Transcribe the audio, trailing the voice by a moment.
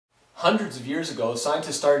hundreds of years ago,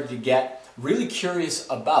 scientists started to get really curious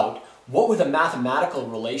about what were the mathematical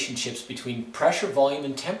relationships between pressure, volume,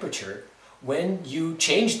 and temperature when you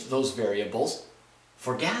changed those variables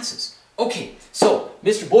for gases. Okay, so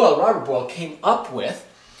Mr. Boyle, Robert Boyle, came up with,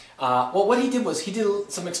 well, what he did was he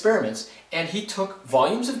did some experiments, and he took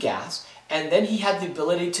volumes of gas, and then he had the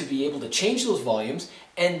ability to be able to change those volumes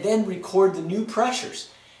and then record the new pressures.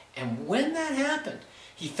 And when that happened,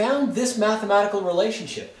 he found this mathematical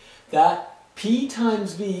relationship, that P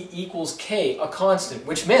times V equals K, a constant,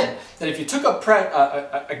 which meant that if you took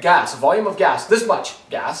a gas, a volume of gas, this much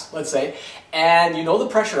gas, let's say, and you know the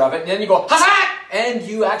pressure of it, and then you go, ha-ha! And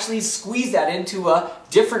you actually squeeze that into a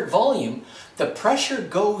different volume, the pressure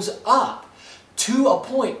goes up to a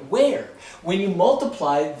point where, when you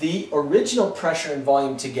multiply the original pressure and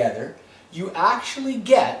volume together, you actually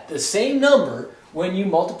get the same number when you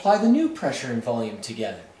multiply the new pressure and volume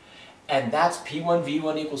together. And that's P1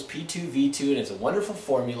 V1 equals P2 V2, and it's a wonderful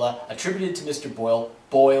formula attributed to Mr. Boyle,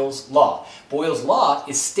 Boyle's law. Boyle's law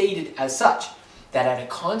is stated as such, that at a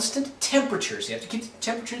constant temperature, so you have to keep the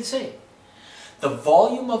temperature the same, the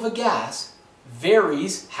volume of a gas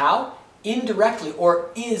varies how? Indirectly, or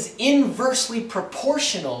is inversely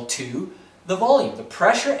proportional to the volume. The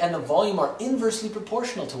pressure and the volume are inversely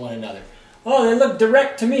proportional to one another. Oh, they look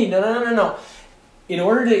direct to me. No, no, no, no, no. In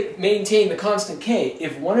order to maintain the constant K,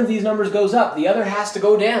 if one of these numbers goes up, the other has to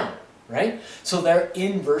go down, right? So they're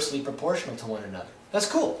inversely proportional to one another. That's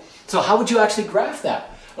cool. So how would you actually graph that?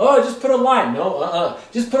 Oh, just put a line. No,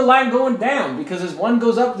 just put a line going down, because as one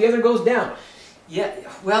goes up, the other goes down. Yeah,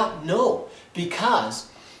 well, no, because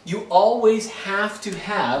you always have to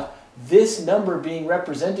have this number being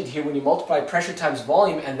represented here when you multiply pressure times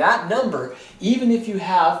volume, and that number, even if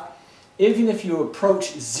you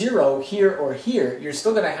approach 0 here or here, you're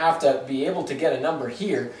still going to have to be able to get a number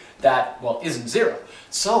here that, well, isn't 0.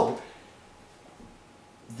 So,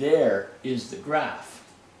 there is the graph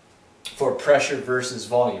for pressure versus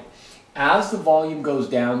volume. As the volume goes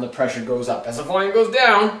down, the pressure goes up. As the volume goes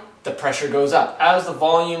down, the pressure goes up. As the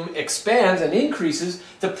volume expands and increases,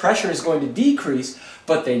 the pressure is going to decrease,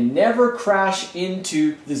 but they never crash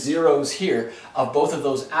into the zeros here of both of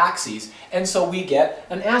those axes, and so we get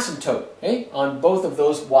an asymptote, okay, on both of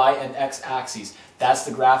those y and x axes. That's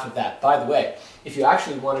the graph of that. By the way, if you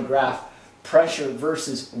actually want to graph pressure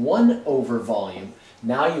versus 1 over volume,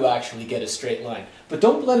 now you actually get a straight line. But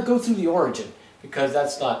don't let it go through the origin, because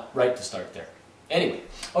that's not right to start there. Anyway,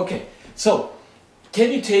 okay, so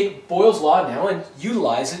can you take Boyle's law now and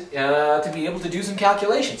utilize it to be able to do some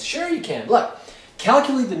calculations? Sure you can. Look,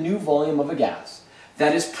 calculate the new volume of a gas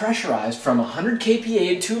that is pressurized from 100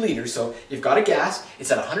 kPa in 2 liters. So you've got a gas, it's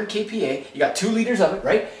at 100 kPa, you got 2 liters of it,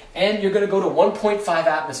 right? And you're going to go to 1.5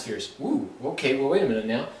 atmospheres. Ooh, okay, well wait a minute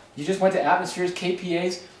now. You just went to atmospheres,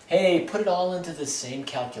 kPas. Hey, put it all into the same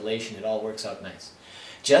calculation. It all works out nice.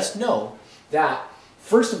 Just know that,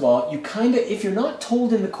 first of all, you kind of, if you're not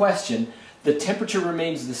told in the question, the temperature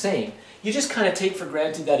remains the same, you just kind of take for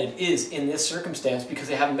granted that it is in this circumstance because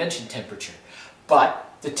they haven't mentioned temperature. But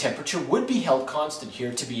the temperature would be held constant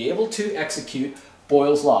here to be able to execute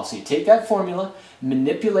Boyle's law. So you take that formula,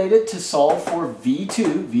 manipulate it to solve for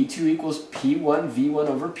V2. V2 equals P1 V1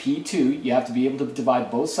 over P2. You have to be able to divide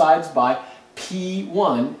both sides by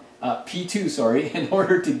P2, sorry, in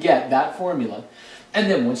order to get that formula. And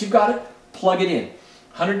then once you've got it, plug it in.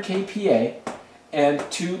 100 kPa and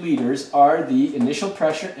 2 liters are the initial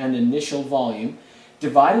pressure and initial volume,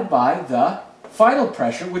 divided by the final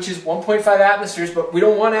pressure, which is 1.5 atmospheres, but we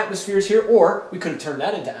don't want atmospheres here, or we could have turned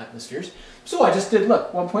that into atmospheres. So I just did,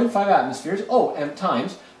 look, 1.5 atmospheres, and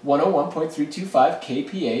times 101.325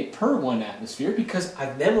 kPa per 1 atmosphere, because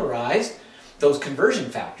I've memorized those conversion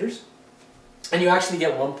factors, and you actually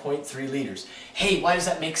get 1.3 liters. Hey, why does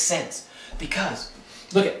that make sense? Because,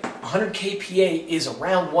 look at 100 kPa is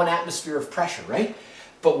around 1 atmosphere of pressure, right?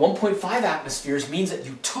 But 1.5 atmospheres means that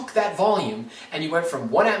you took that volume and you went from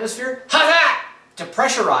 1 atmosphere, to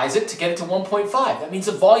pressurize it to get it to 1.5. That means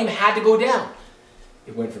the volume had to go down.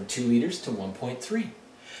 It went from 2 liters to 1.3.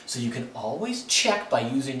 So you can always check by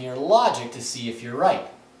using your logic to see if you're right.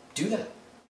 Do that.